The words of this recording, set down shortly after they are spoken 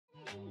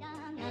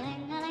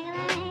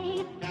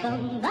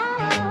Oh,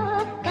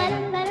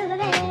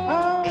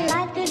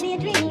 life could be a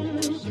dream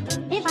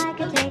if I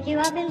could take you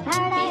up in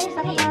paradise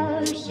up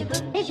above.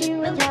 If you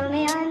would tell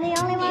me I'm the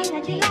only one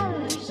that you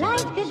love,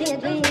 life could be a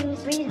dream,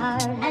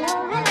 sweetheart.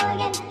 Hello, hello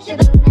again.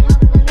 Shaboom, and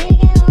over the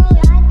weekend. Oh,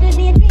 life could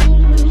be a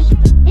dream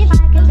if I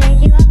could take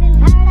you up in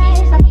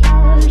paradise up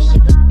above.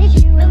 If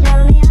you would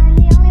tell me I'm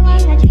the only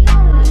one that you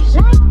love,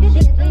 life could be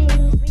a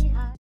dream,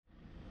 sweetheart.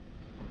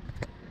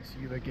 It's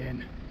you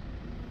again.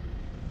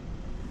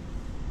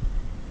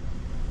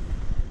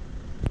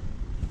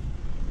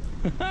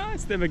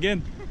 It's them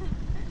again.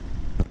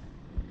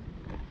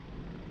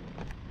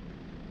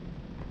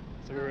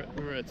 So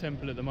we're at a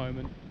temple at the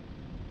moment.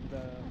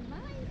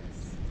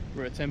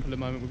 We're at a temple at the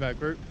moment with our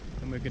group,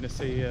 and we're going to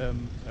see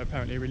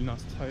apparently a really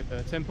nice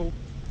temple,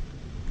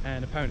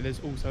 and apparently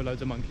there's also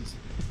loads of monkeys.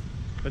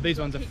 But these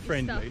ones are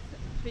friendly.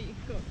 But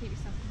you've got to keep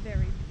yourself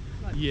very.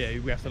 Like, yeah,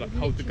 we have to like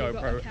hold the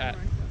GoPro at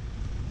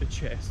the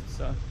chest,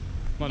 so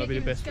might not be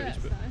the best footage,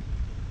 but.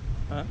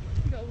 Huh?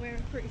 You've got to wear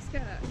a pretty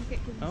skirt and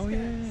get good Oh skirts.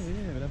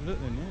 yeah, we'll have a look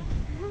then, yeah.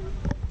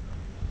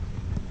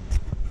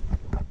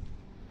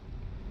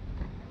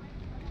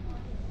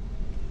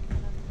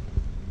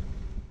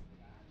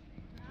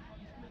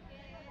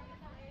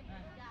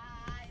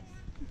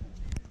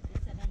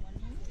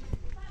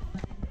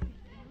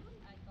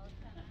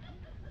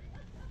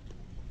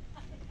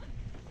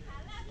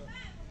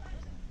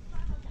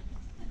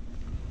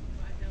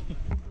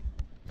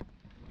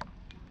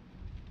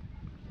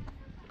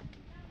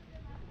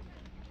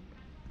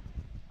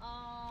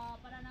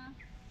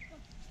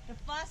 The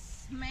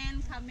first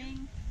man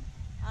coming,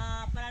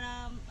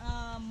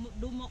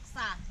 do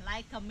moksa,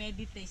 like a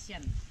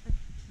meditation.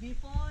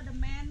 Before the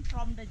man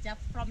from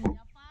Java,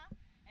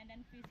 and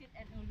then visit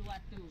at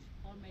Uluwatu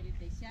for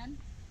meditation,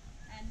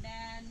 and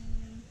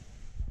then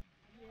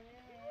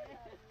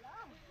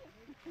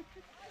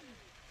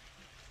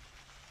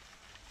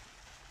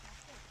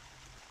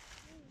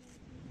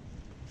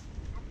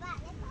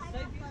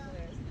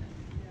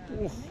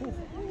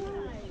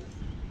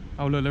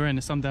Oh look, Lorraine,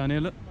 there's some down here,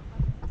 look.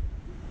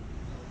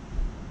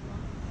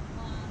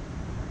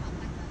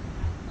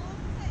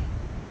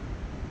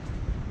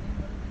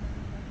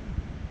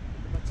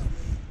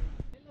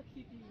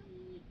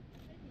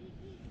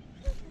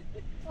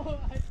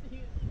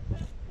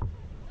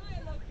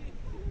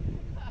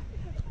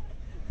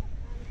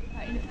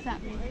 He looks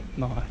at me.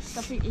 Nice.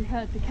 I think he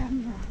heard the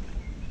camera.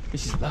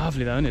 This is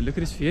lovely though, isn't it? Look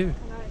at this view.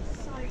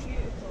 It's so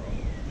beautiful.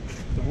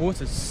 The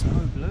water's so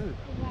blue.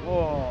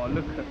 Oh,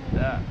 look at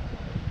that.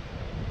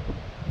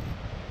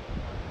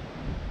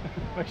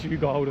 Make sure you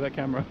got hold of that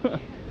camera. Let's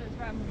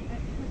ramble it.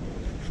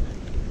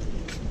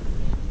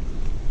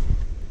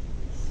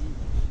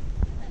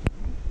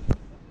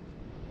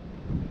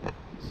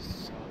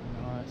 So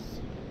nice.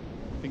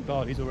 I think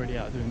Bali's already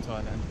out doing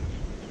Thailand.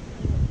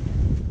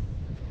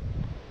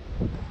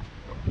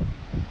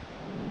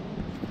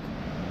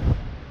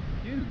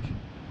 Huge.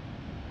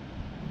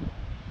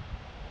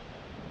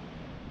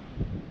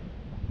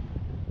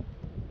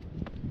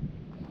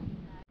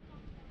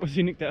 What's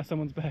he nicked out of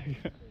someone's bag?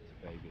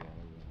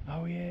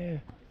 Oh yeah.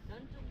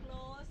 don't too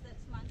close.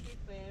 That's monkey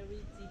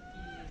very cheeky.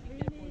 Be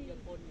careful your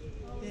pony.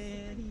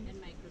 And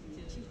my group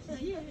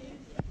too.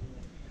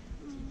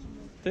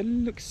 They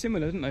look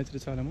similar, don't they, to the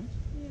Thailand ones?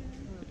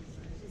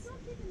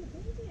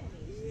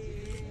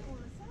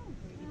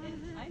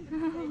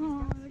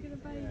 Oh, look at the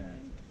baby.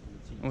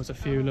 Oh, there's a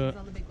few, look.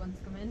 All the big ones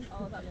come in.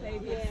 Oh, that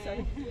baby is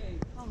so cute.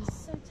 Oh,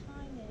 so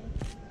tiny.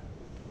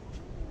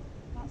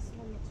 That's the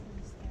one that's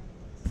really scary.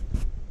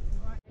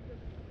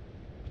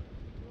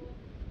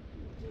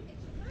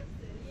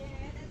 Yeah,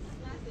 that's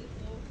massive.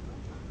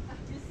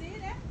 You see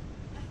that?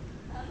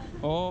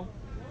 Oh.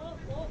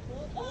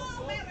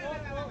 Oh, wait.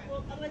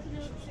 I'll let you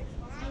know the sixth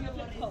one.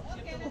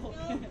 Okay, let's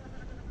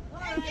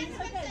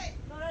go.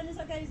 No, it's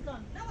okay, he's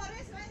gone. No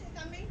worries, when he's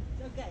coming.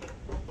 Okay.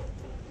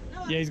 No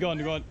Yeah, he's gone,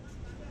 he's gone.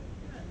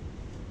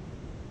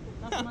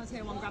 Last time I was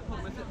here, one grabbed hold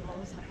of my foot and I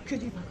was like,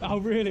 could you fuck Oh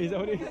really? Is that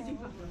what it is?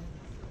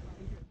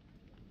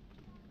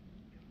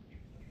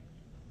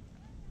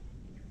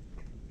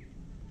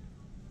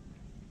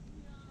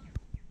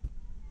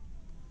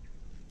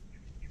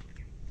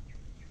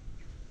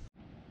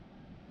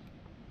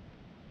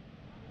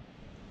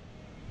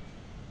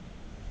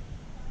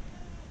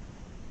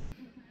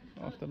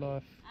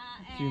 Afterlife,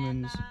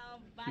 humans,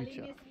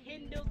 future. Balinese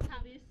Hindu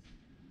tourists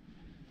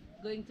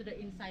going to the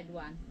inside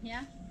one.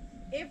 Yeah.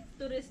 If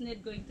tourists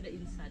need going to the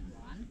inside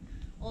one,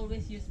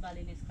 always use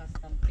Balinese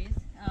custom place.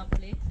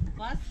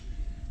 First,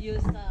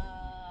 use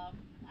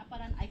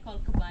I call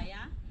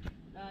kebaya,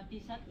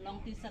 t-shirt,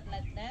 long t-shirt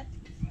like that,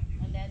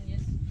 and then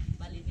use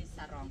Balinese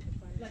sarong.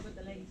 Like what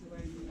the ladies are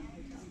wearing in the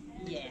hotel.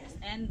 Yes,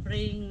 and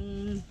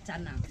bring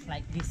chana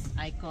like this.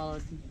 I call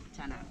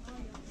chana.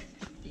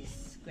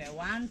 This square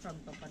one from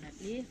coconut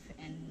leaf,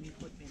 and we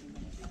put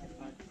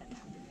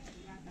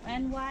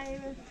and why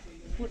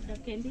put the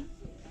candy?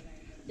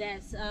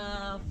 That's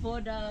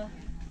for the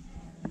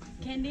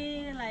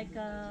candy like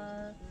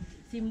a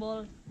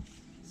symbol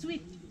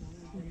sweet.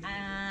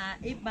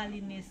 If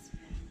Balinese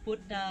put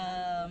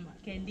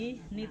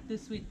candy, need to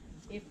sweet.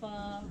 If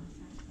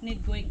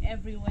need going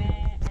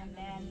everywhere and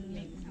then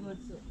need good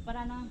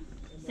banana,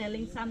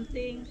 selling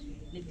something,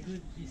 need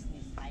good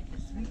business like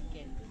a sweet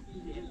candy.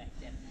 Yeah, like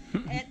that.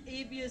 And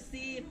if you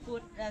see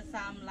put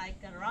some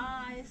like a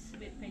rice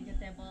with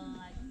vegetable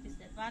like this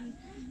that one,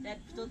 that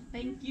to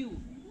thank you.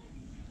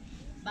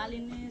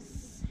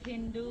 Balinese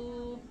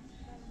Hindu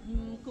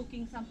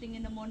cooking something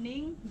in the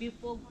morning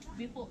before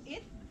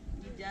it,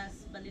 you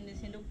just Balinese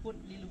Hindu put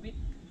little bit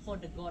for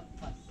the God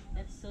first.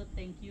 That's so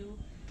thank you.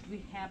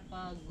 We have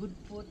good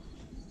food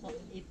for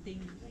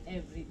eating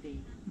every day.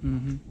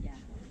 Yeah.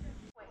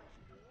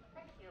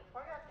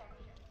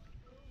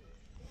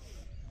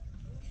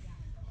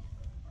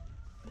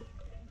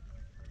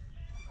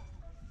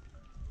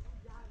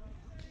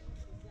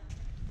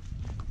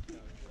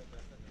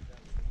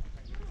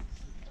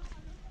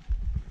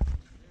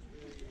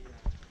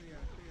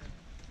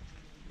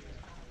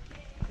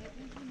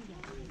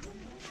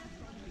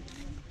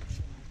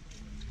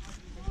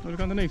 Oh, look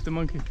underneath the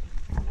monkey.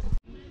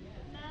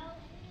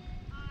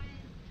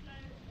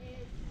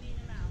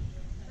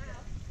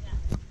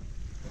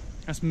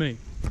 That's me.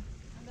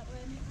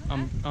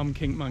 I'm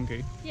King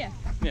Monkey. Yeah.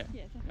 Yeah.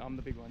 Yeah. I'm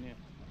the big one, yeah.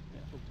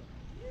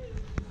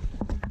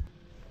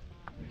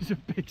 These are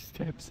big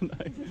steps, aren't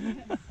they?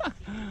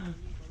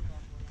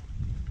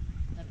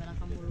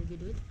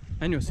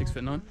 And you're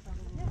 6'9".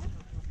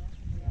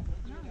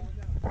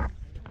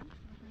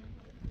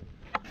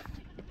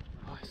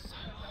 Oh, it's so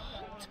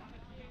hot.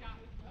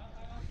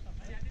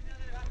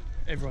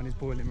 Everyone is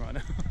boiling right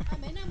now.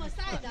 My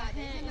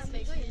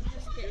face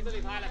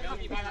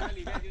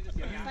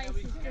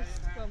is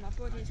just, well, my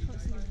body is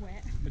constantly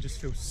wet. I just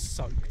feel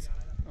soaked.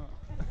 Oh.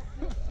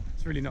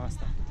 It's really nice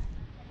though.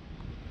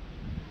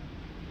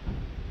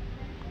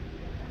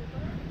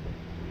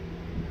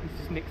 He's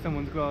just nicked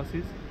someone's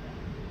glasses.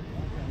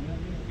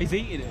 He's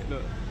eating it,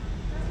 look.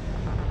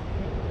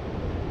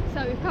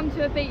 So we've come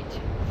to a beach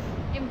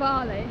in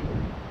Bali,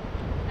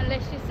 and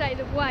let's just say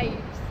the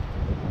waves,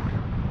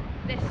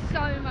 they're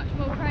so much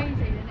more crazy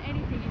than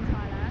anything in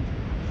Thailand.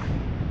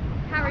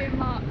 Harry and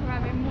Mark are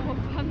having more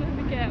fun than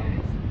the girls.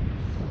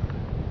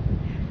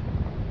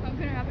 I'm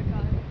going to have a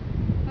go.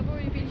 I've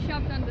already been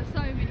shoved under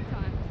so many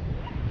times,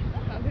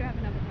 but I'm going to have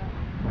another go.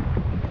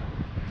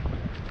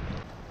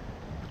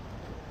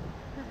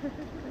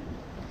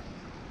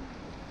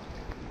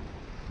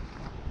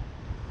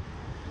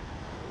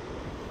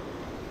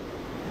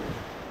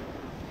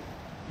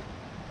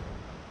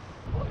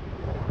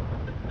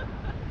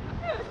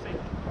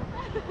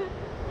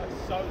 That's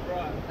so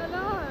bright.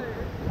 Hello!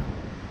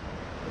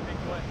 Big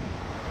boy.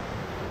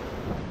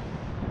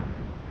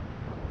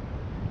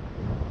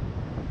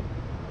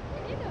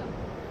 Get in them.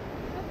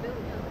 I'll film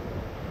you.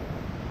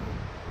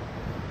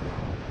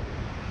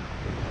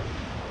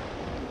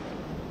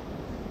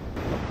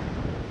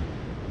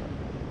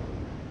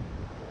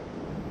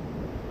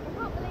 I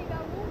can't believe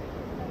how warm it is.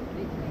 It's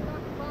literally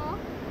like a bar.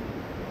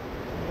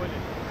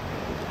 Boiling.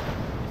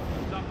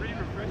 It's like really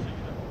refreshing,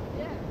 you know.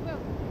 Yeah,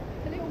 well,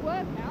 it's a little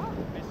workout.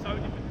 It's so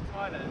different to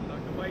Thailand.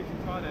 Like the waves in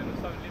Thailand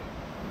are so limited.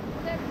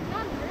 Well, there's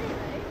none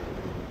really.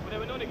 Well, they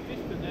were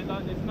non-existent. There's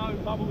no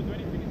bubbles or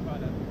anything in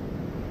Thailand.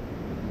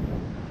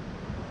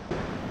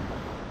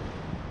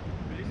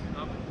 But this is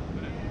lovely,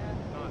 isn't it? Yeah.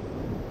 Nice.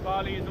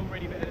 Bali is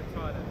already better than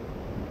Thailand.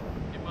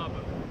 In my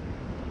book.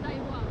 Day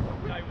one.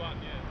 Day one,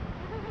 yeah.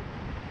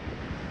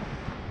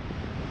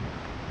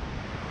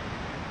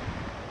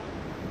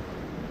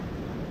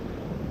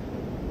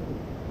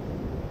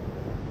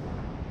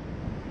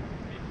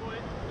 Big boy,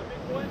 the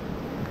big boy.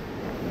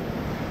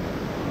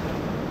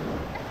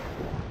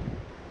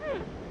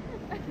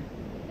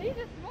 These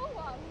are small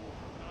ones.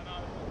 I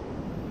know.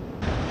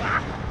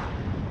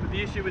 But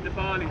the issue with the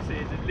Bali Sea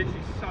is there's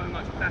literally so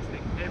much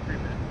plastic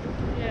everywhere.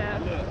 Yeah.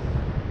 Look,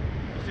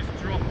 it's just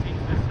dropped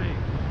into the sea.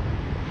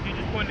 If you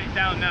just point it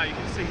down now, you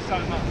can see so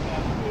much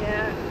like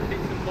Yeah.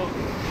 bits and bobs.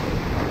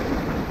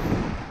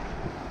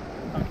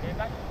 Okay,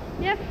 back.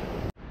 Yep.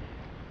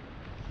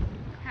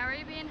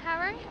 Harry being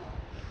Harry.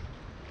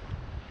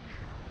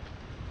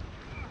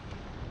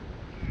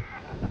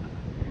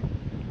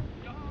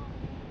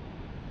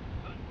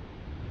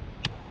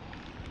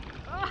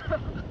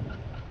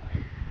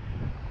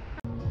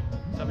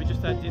 So we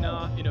just had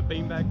dinner in a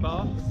beanbag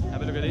bar.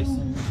 Have a look at this.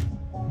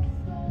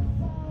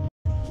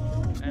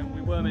 And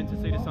we were meant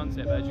to see the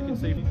sunset, but as you can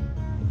see, it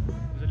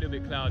was a little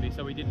bit cloudy,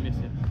 so we did miss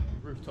it.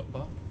 Rooftop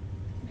bar.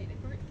 Meet the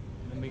group.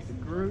 And then meet the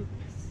group.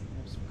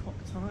 Have some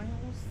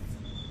cocktails.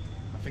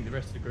 I think the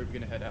rest of the group are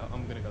going to head out.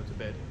 I'm going to go to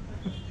bed.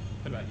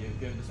 What about you?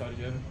 Going to decide,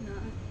 German? No.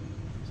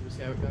 So we'll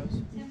see how it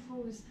goes.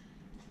 Temples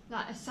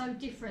like are so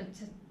different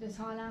to the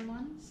Thailand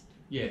ones.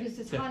 Yeah, Because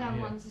the definitely, Thailand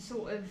yeah. ones are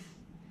sort of,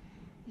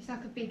 it's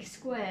like a big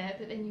square,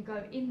 but then you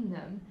go in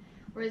them.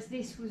 Whereas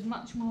this was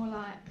much more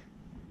like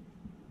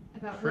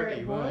about where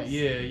Pretty, it right? was.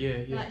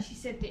 Yeah. Like she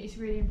said that it's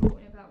really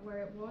important about where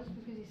it was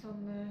because it's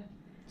on the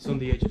It's on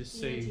the edge of the The edge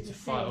sea of to the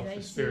fight sea, off they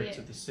the see spirits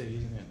it. of the sea,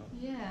 isn't it? Like,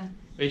 Yeah.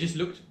 but it just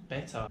looked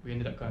better. We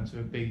ended up going to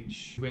a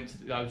beach. We went to,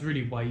 that was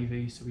really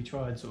wavy, so we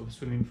tried sort of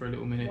swimming for a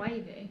little minute.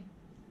 Wavy.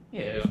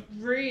 Yeah,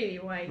 Really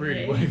wavy.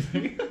 really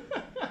wavy.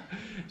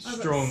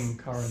 Strong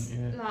current,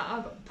 yeah. Like I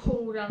got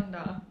pulled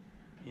under.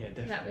 Yeah,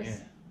 definitely. That was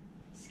yeah.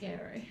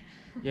 scary.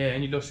 Yeah,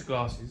 and you lost your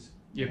glasses,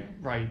 your Yeah.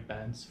 Raid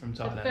bands from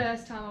The Thailand.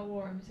 first time I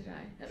wore them today.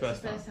 That was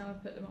First the first time I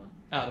put them on.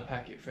 Out of the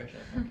packet, fresh out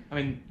of the packet. I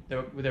mean, they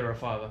were a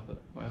 $5,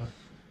 but whatever.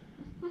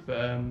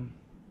 But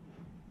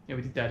yeah,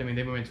 we did that. I mean,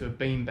 then we went to a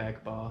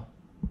beanbag bar,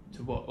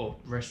 or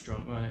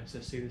restaurant, weren't it,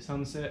 to see the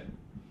sunset.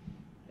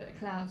 But the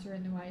clouds were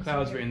in the way.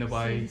 Clouds so were in we the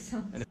couldn't see way, the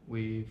sun. and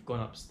we've gone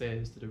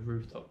upstairs to the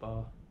rooftop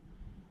bar,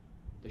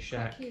 the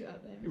shack. Quite cute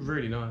up there.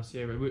 Really nice,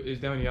 yeah. But it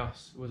was only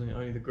us, wasn't it?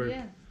 Only the group.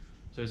 Yeah.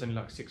 So there's only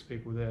like 6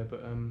 people there.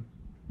 But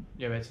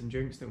yeah, we had some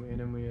drinks, didn't we? And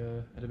then we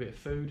had a bit of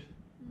food,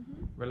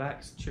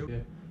 relaxed, chilled. Yeah.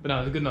 But no, it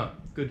was a good night.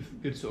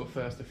 Good sort of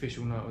first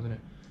official night, wasn't it?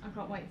 I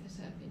can't wait for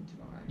surfing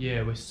tomorrow.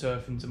 Yeah, we're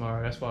surfing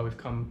tomorrow. That's why we've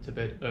come to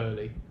bed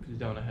early, because we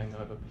don't want to hang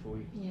over before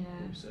we Yeah.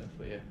 surf.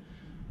 But yeah,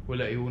 we'll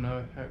let you all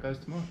know how it goes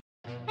tomorrow.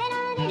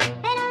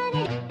 Hey,